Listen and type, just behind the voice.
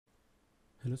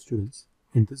Hello students,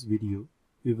 in this video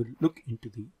we will look into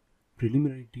the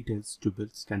preliminary details to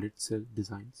build standard cell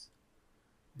designs.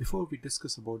 Before we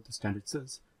discuss about the standard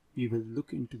cells, we will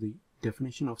look into the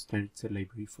definition of standard cell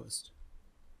library first.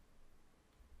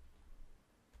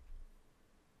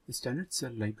 A standard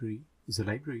cell library is a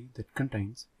library that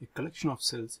contains a collection of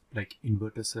cells like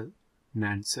inverter cell,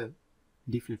 NAND cell,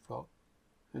 D flip-flop,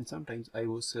 and sometimes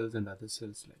I/O cells and other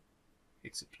cells like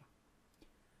etc.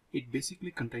 It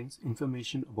basically contains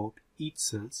information about each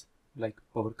cells like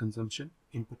power consumption,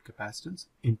 input capacitance,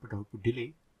 input-output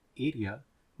delay, area,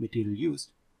 material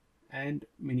used, and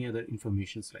many other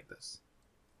informations like this.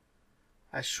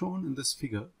 As shown in this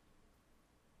figure,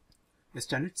 a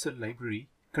standard cell library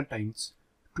contains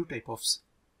two types of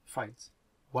files.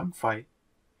 One file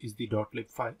is the .lib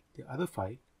file, the other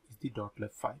file is the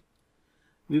 .left file.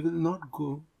 We will not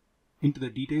go into the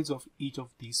details of each of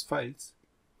these files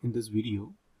in this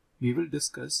video. We will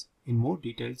discuss in more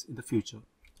details in the future.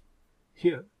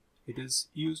 Here, it is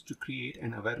used to create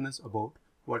an awareness about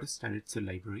what is standard cell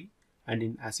library and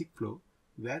in Exp4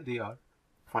 where they are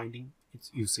finding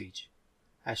its usage.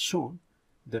 As shown,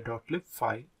 the .lib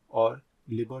file or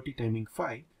liberty timing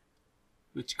file,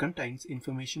 which contains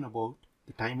information about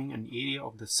the timing and area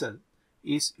of the cell,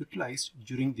 is utilized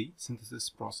during the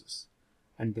synthesis process.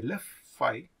 And the left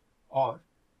file or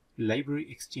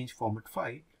library exchange format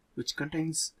file, which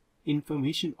contains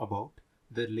information about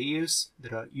the layers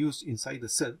that are used inside the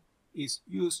cell, is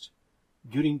used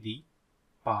during the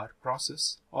power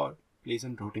process or place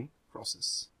and routing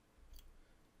process.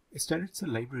 A standard cell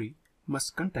library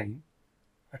must contain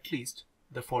at least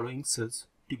the following cells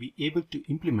to be able to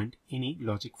implement any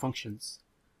logic functions.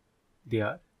 They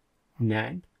are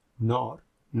NAND, NOR,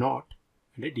 NOT,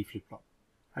 and a D flip-flop.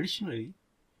 Additionally,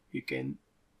 you can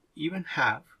even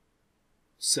have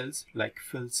cells like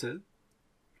fill cell,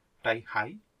 tie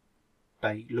high,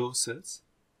 tie low cells,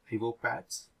 I/O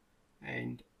pads,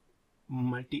 and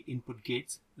multi-input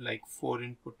gates like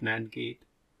 4-input NAND gate,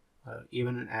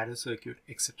 even an adder circuit,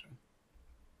 etc.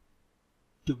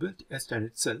 To build a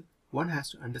standard cell, one has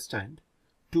to understand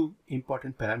two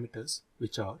important parameters,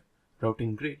 which are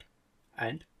routing grid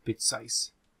and pitch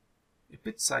size. A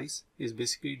pitch size is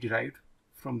basically derived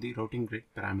from the routing grid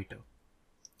parameter.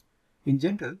 In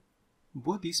general,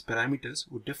 both these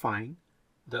parameters would define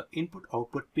the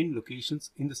input-output pin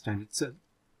locations in the standard cell,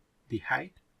 the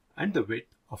height and the width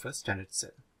of a standard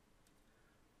cell.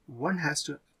 One has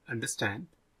to understand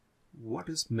what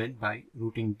is meant by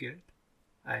routing grid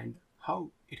and how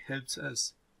it helps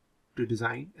us to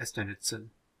design a standard cell.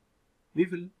 We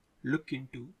will look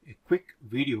into a quick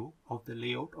video of the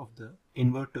layout of the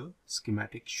inverter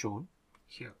schematic shown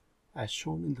here. As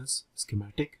shown in this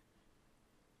schematic,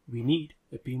 we need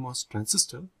a PMOS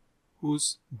transistor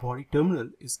whose body terminal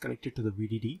is connected to the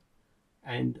VDD,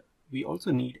 and we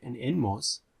also need an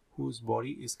NMOS whose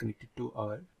body is connected to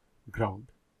our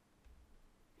ground.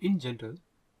 In general,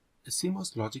 a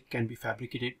CMOS logic can be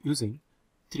fabricated using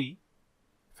three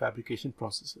fabrication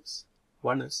processes.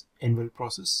 One is N-well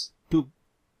process, two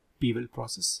P-well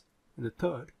process, and the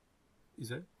third is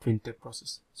a twin-step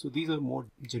process. So these are more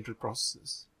general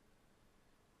processes.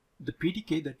 The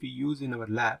PDK that we use in our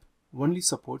lab only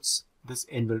supports this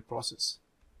N-well process.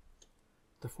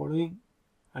 The following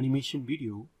animation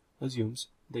video assumes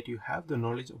that you have the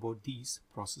knowledge about these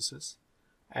processes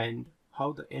and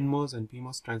how the NMOS and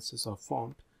PMOS transistors are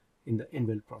formed in the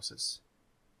N-well process.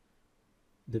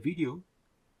 The video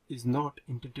is not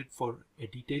intended for a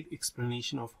detailed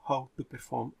explanation of how to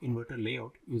perform inverter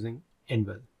layout using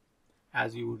N-well,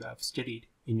 as you would have studied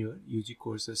in your UG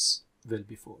courses well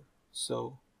before.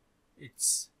 So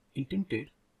it's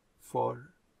intended for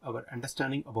our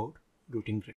understanding about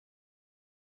routing grid.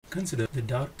 Consider the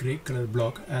dark gray color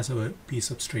block as our P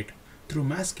substrate. Through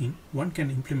masking, one can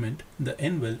implement the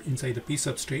N-well inside the P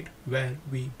substrate where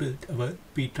we built our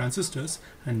P transistors,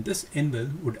 and this N-well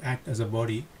would act as a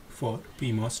body for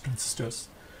PMOS transistors.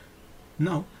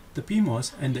 Now, the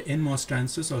PMOS and the NMOS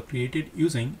transistors are created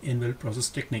using N-well process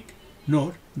technique.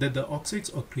 Note that the oxides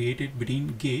are created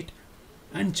between gate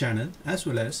and channel as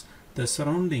well as the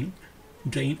surrounding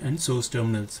drain and source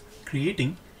terminals,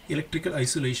 creating electrical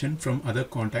isolation from other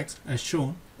contacts as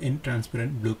shown in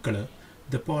transparent blue color.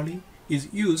 The poly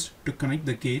is used to connect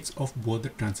the gates of both the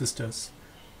transistors.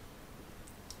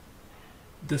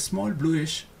 The small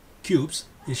bluish cubes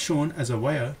is shown as a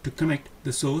wire to connect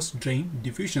the source drain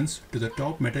diffusions to the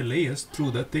top metal layers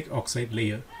through the thick oxide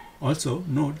layer. Also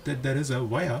note that there is a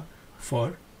wire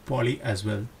for poly as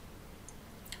well.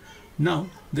 Now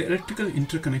the electrical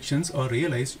interconnections are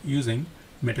realized using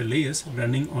metal layers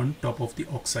running on top of the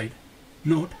oxide.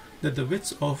 Note that the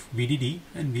widths of VDD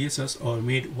and VSS are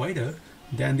made wider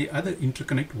than the other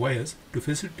interconnect wires to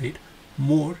facilitate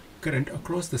more current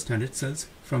across the standard cells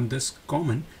from this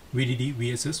common VDD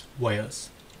VSS wires.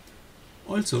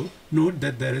 Also note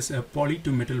that there is a poly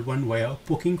to metal 1 wire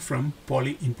poking from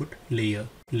poly input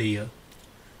layer.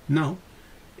 Now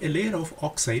a layer of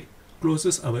oxide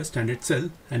closes our standard cell,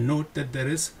 and note that there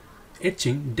is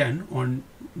etching done on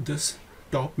this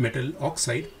top metal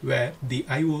oxide where the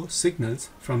I/O signals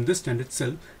from this standard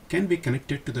cell can be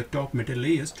connected to the top metal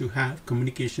layers to have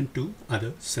communication to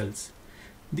other cells.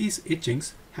 These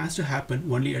etchings has to happen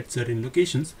only at certain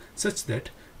locations such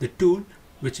that the tool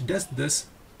which does this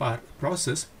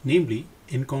process, namely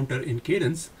encounter in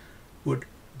cadence, would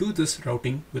do this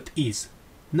routing with ease.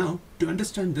 Now, to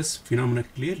understand this phenomenon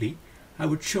clearly, I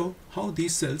would show how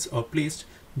these cells are placed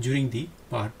during the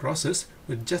part process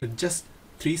with just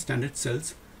 3 standard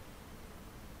cells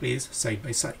placed side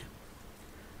by side.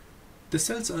 The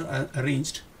cells are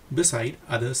arranged beside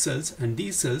other cells, and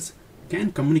these cells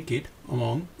can communicate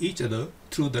among each other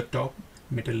through the top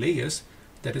metal layers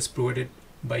that is provided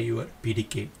by your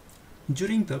PDK.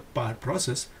 During the par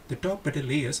process, the top metal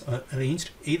layers are arranged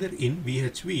either in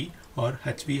VHV or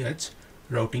HVH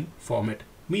routing format,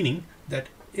 meaning that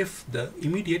if the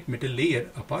immediate metal layer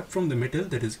apart from the metal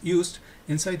that is used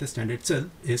inside the standard cell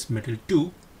is metal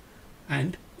 2,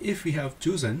 and if we have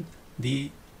chosen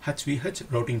the HVH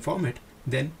routing format,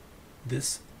 then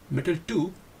this metal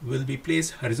 2 will be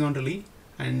placed horizontally,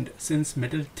 and since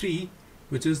metal 3,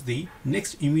 which is the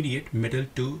next immediate metal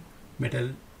to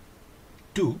metal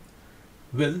 2,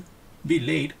 will be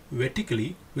laid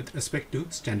vertically with respect to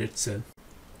standard cell.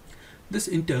 This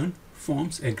in turn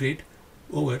forms a grid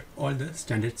over all the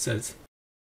standard cells.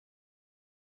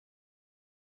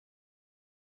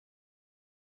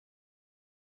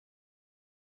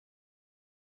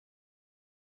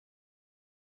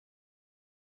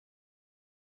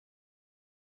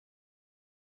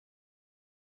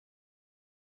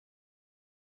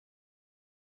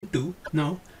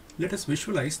 Now let us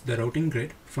visualize the routing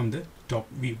grid from the top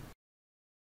view.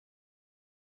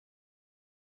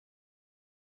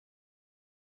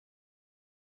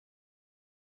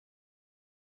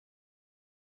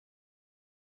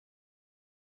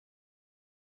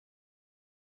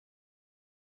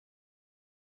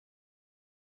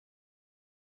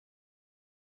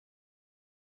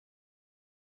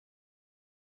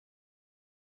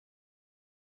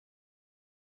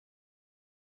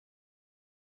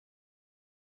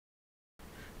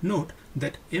 Note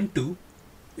that M2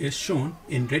 is shown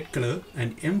in red color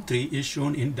and M3 is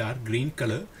shown in dark green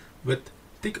color, with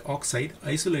thick oxide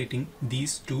isolating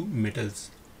these two metals.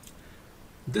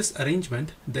 This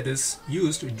arrangement that is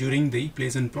used during the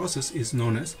placement process is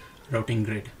known as routing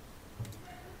grid.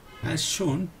 As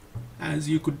shown, as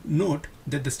you could note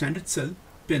that the standard cell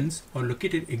pins are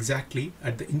located exactly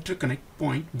at the interconnect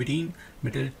point between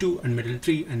metal 2 and metal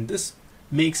 3, and this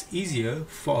makes easier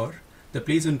for the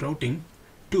placement routing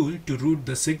tool to route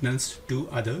the signals to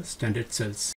other standard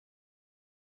cells.